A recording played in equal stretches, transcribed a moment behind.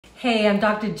Hey, I'm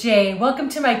Dr. J. Welcome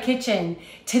to my kitchen.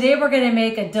 Today we're going to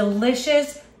make a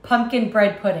delicious pumpkin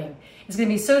bread pudding. It's going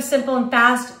to be so simple and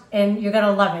fast and you're going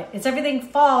to love it. It's everything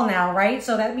fall now, right?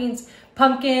 So that means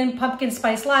pumpkin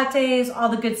spice lattes, all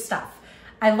the good stuff.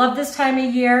 I love this time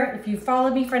of year. If you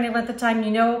followed me for any length of time,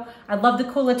 you know I love the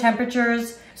cooler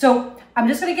temperatures. So I'm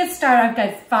just going to get started. I've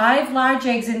got 5 large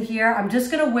eggs in here. I'm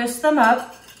just going to whisk them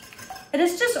up. And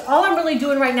it's just, all I'm really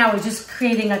doing right now is just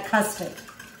creating a custard.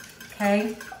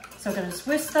 Okay? So I'm gonna just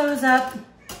whisk those up.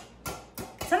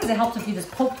 Sometimes it helps if you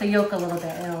just poke the yolk a little bit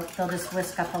and they'll just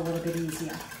whisk up a little bit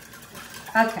easier.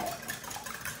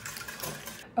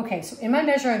 Okay, so in my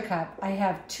measuring cup, I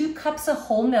have 2 cups of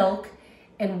whole milk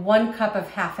and 1 cup of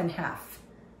half and half.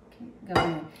 Okay, go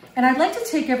in. And I'd like to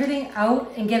take everything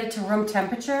out and get it to room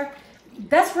temperature.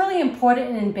 That's really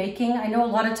important in baking. I know a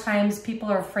lot of times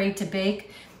people are afraid to bake,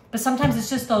 but sometimes it's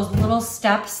just those little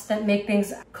steps that make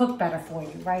things cook better for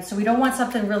you, right? So we don't want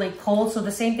something really cold. So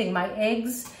the same thing, my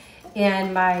eggs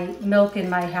and my milk and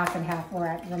my half and half were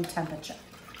at room temperature.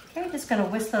 Okay, just gonna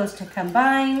whisk those to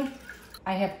combine.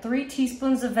 I have 3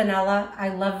 teaspoons of vanilla. I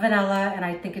love vanilla and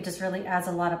I think it just really adds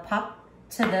a lot of pop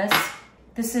to this.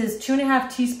 This is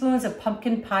 2.5 teaspoons of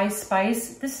pumpkin pie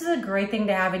spice. This is a great thing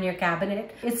to have in your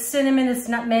cabinet. It's cinnamon, it's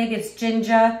nutmeg, it's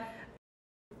ginger.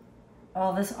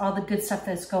 All the good stuff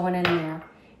that's going in there.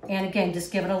 And again,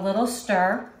 just give it a little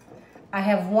stir. I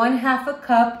have 1/2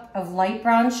 cup of light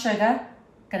brown sugar.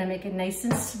 Gonna make it nice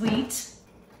and sweet.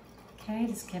 Okay,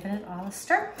 just giving it all a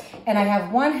stir. And I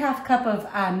have 1/2 cup of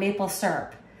maple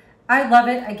syrup. I love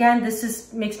it. Again,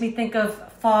 makes me think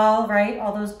of fall, right?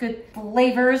 All those good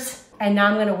flavors. And now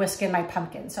I'm gonna whisk in my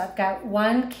pumpkin. So I've got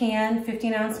 1 can,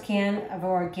 15-ounce can of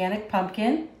organic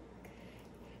pumpkin.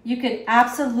 You could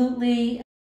absolutely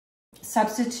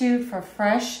substitute for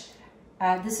fresh.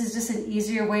 This is just an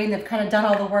easier way and they've kind of done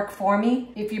all the work for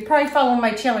me. If you're probably following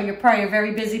my channel, you're probably a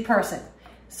very busy person.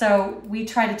 So we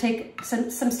try to take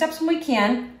some steps when we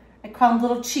can. I call them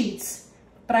little cheats,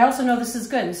 but I also know this is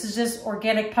good. This is just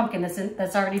organic pumpkin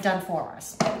that's already done for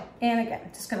us. And again,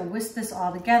 I'm just gonna whisk this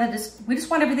all together. We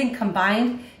just want everything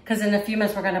combined because in a few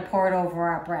minutes we're gonna pour it over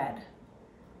our bread.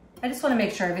 I just wanna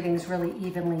make sure everything's really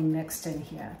evenly mixed in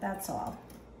here, that's all.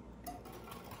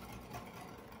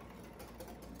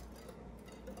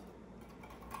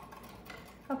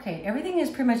 Okay, everything is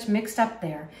pretty much mixed up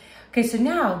there. Okay, so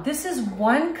now this is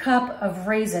 1 cup of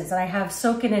raisins that I have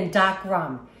soaking in dark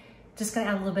rum. Just gonna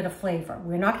add a little bit of flavor.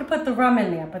 We're not gonna put the rum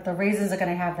in there, but the raisins are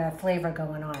gonna have that flavor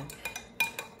going on.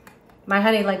 My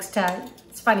honey likes to,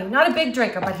 it's funny, not a big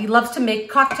drinker, but he loves to make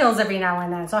cocktails every now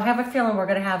and then. So I have a feeling we're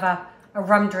gonna have a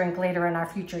rum drink later in our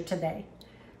future today.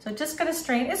 So just gonna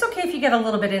strain. It's okay if you get a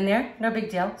little bit in there, no big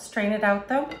deal. Strain it out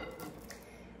though.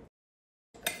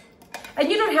 And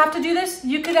you don't have to do this.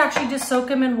 You could actually just soak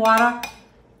them in water.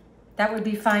 That would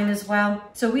be fine as well.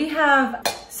 So we have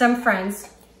some friends,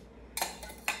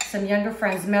 some younger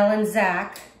friends, Mel and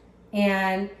Zach.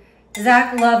 And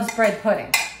Zach loves bread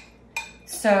pudding.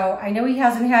 So I know he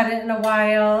hasn't had it in a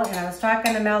while. And I was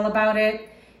talking to Mel about it.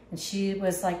 And she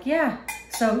was like, yeah.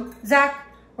 So Zach,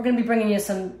 we're gonna be bringing you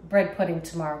some bread pudding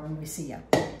tomorrow when we see you.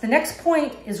 The next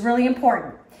point is really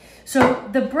important. So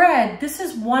the bread, this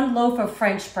is 1 loaf of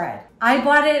French bread. I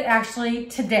bought it actually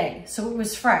today, so it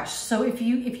was fresh. So if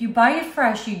you buy it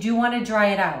fresh, you do want to dry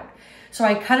it out. So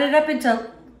I cut it up into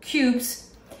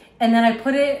cubes and then I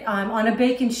put it on a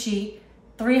baking sheet,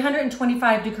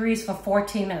 325 degrees for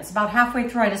 14 minutes. About halfway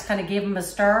through, I just kind of gave them a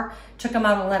stir, took them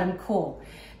out and let them cool.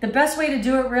 The best way to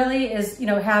do it really is,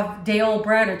 have day-old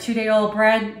bread or 2-day-old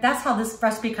bread. That's how this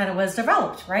recipe kind of was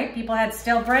developed, right? People had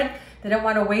stale bread, they didn't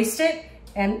want to waste it,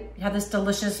 and have this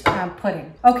delicious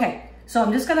pudding. Okay, so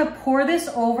I'm just gonna pour this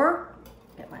over.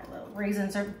 Get my little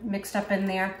raisins are mixed up in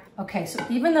there. Okay, so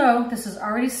even though this is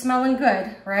already smelling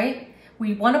good, right?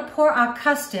 We wanna pour our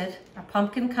custard, our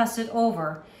pumpkin custard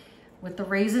over with the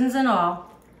raisins and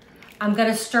all. I'm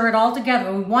gonna stir it all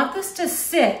together. We want this to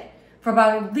sit for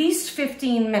about at least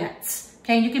 15 minutes.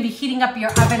 Okay, you can be heating up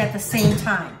your oven at the same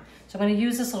time. So I'm gonna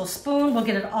use this little spoon. We'll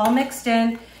get it all mixed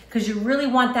in, because you really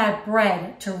want that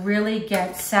bread to really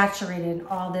get saturated in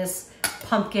all this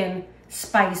pumpkin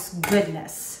spice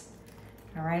goodness.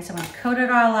 All right, so I'm gonna coat it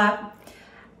all up,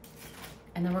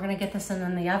 and then we're gonna get this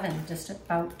in the oven, just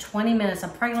about 20 minutes. I'm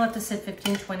probably gonna let this sit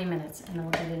 15, 20 minutes, and then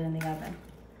we'll get it in the oven.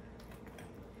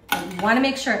 But you wanna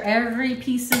make sure every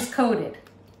piece is coated.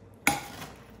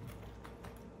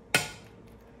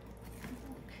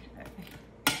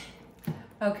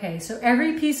 Okay, so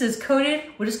every piece is coated.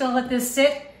 We're just gonna let this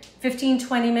sit 15,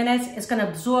 20 minutes. It's gonna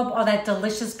absorb all that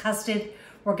delicious custard.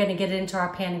 We're gonna get it into our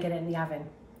pan and get it in the oven.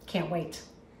 Can't wait.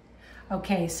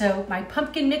 Okay, so my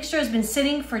pumpkin mixture has been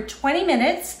sitting for 20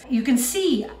 minutes. You can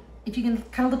see, if you can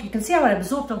kind of look, you can see how it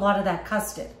absorbed a lot of that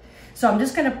custard. So I'm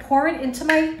just gonna pour it into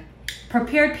my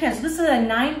prepared pan. So this is a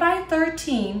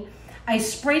 9x13. I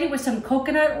sprayed it with some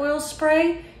coconut oil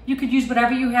spray. You could use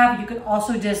whatever you have. You could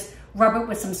also just rub it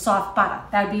with some soft butter.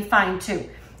 That would be fine too.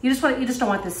 You just don't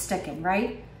want this sticking,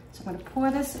 right? So I'm gonna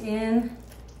pour this in.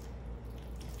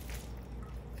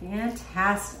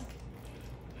 Fantastic.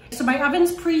 So my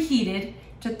oven's preheated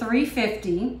to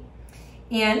 350,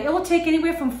 and it will take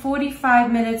anywhere from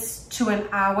 45 minutes to an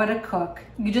hour to cook.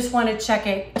 You just want to check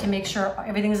it to make sure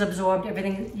everything is absorbed,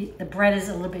 the bread is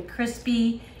a little bit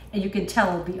crispy, and you can tell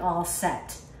it'll be all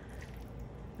set.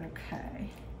 Okay.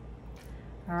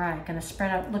 All right, gonna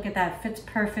spread out. Look at that, fits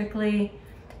perfectly.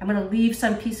 I'm gonna leave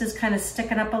some pieces kind of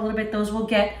sticking up a little bit. Those will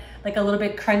get like a little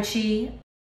bit crunchy.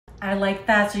 I like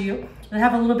that, so you'll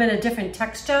have a little bit of different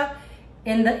texture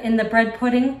in the bread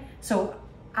pudding. So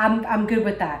I'm good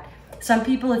with that. Some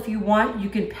people, if you want, you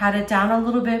can pat it down a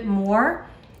little bit more,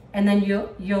 and then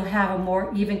you'll have a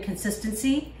more even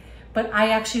consistency. But I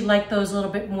actually like those a little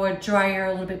bit more drier,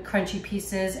 a little bit crunchy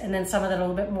pieces, and then some of that a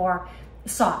little bit more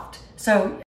soft.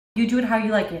 So you do it how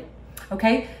you like it,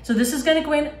 okay? So this is gonna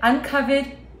go in uncovered,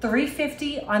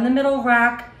 350 on the middle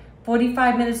rack,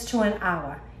 45 minutes to an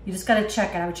hour. You just gotta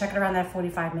check it. I would check it around that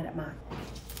 45-minute mark.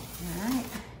 All right.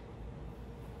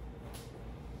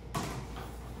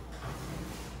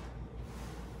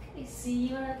 Okay, see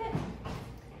you in a bit.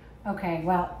 Okay,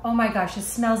 well, oh my gosh, it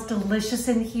smells delicious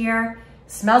in here.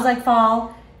 Smells like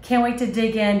fall. Can't wait to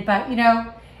dig in, but you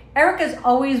know, Eric is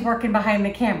always working behind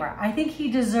the camera. I think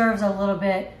he deserves a little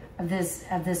bit of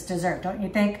this dessert, don't you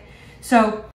think?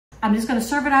 So I'm just gonna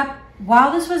serve it up.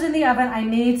 While this was in the oven, I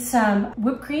made some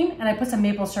whipped cream and I put some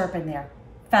maple syrup in there.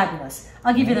 Fabulous.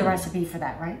 I'll give you the recipe for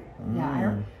that, right?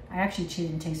 Yeah, I actually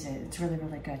cheated and tasted it. It's really,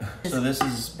 really good. So this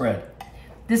is bread.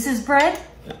 This is bread.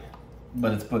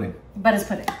 But it's pudding. But it's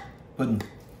pudding. Pudding.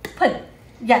 Pudding,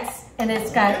 yes. And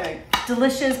it's got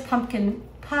delicious pumpkin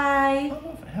pie,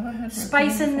 have I had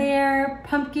spice in there,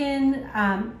 pumpkin,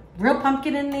 real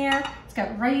pumpkin in there. It's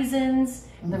got raisins.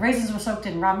 The raisins were soaked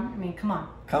in rum. I mean, come on.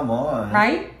 Come on.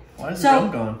 Right? Why is the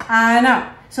rum gone? I know.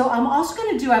 So I'm also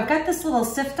going to do, I've got this little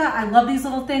sifter. I love these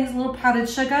little things, little powdered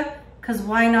sugar, because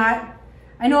why not?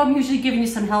 I know I'm usually giving you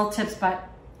some health tips, but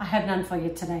I have none for you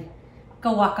today.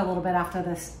 Go walk a little bit after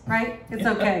this, right? It's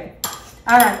okay.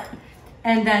 All right.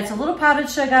 And then it's a little powdered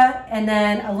sugar, and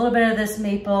then a little bit of this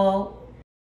maple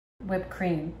whipped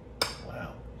cream.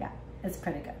 Wow. Yeah, it's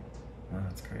pretty good. Oh,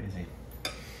 that's crazy.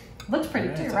 Looks pretty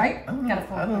too, right? I don't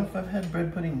know if I've had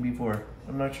bread pudding before.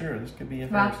 I'm not sure. This could be a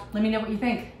first. Well, let me know what you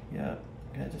think. Yeah.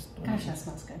 Gosh, that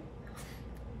smells good.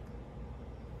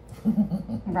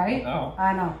 Right? Wow.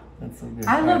 I know. That's so good.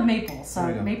 I love maple, so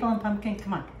maple and pumpkin,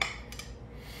 come on.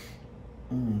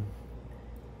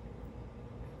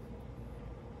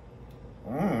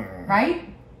 Right?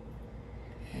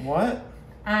 What?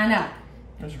 I know.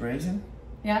 There's raisin?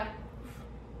 Yeah.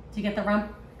 Did you get the rum?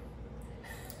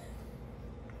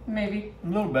 Maybe. A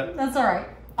little bit. That's all right.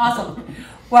 Awesome.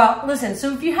 Well, listen,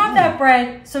 so if you have that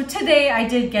bread, so today I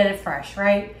did get it fresh,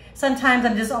 right? Sometimes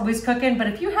I'm just always cooking, but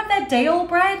if you have that day-old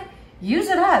bread, use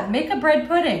it up. Make a bread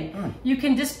pudding. You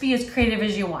can just be as creative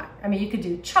as you want. I mean, you could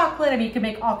do chocolate. I mean, you can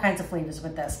make all kinds of flavors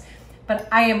with this. But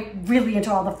I am really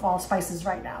into all the fall spices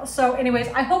right now. So anyways,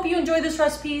 I hope you enjoy this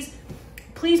recipes.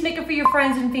 Please make it for your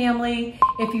friends and family.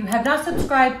 If you have not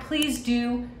subscribed, please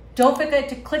do. Don't forget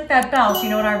to click that bell so you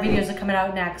know when our videos are coming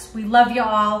out next. We love you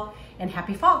all and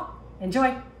happy fall.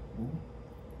 Enjoy.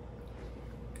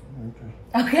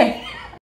 Okay.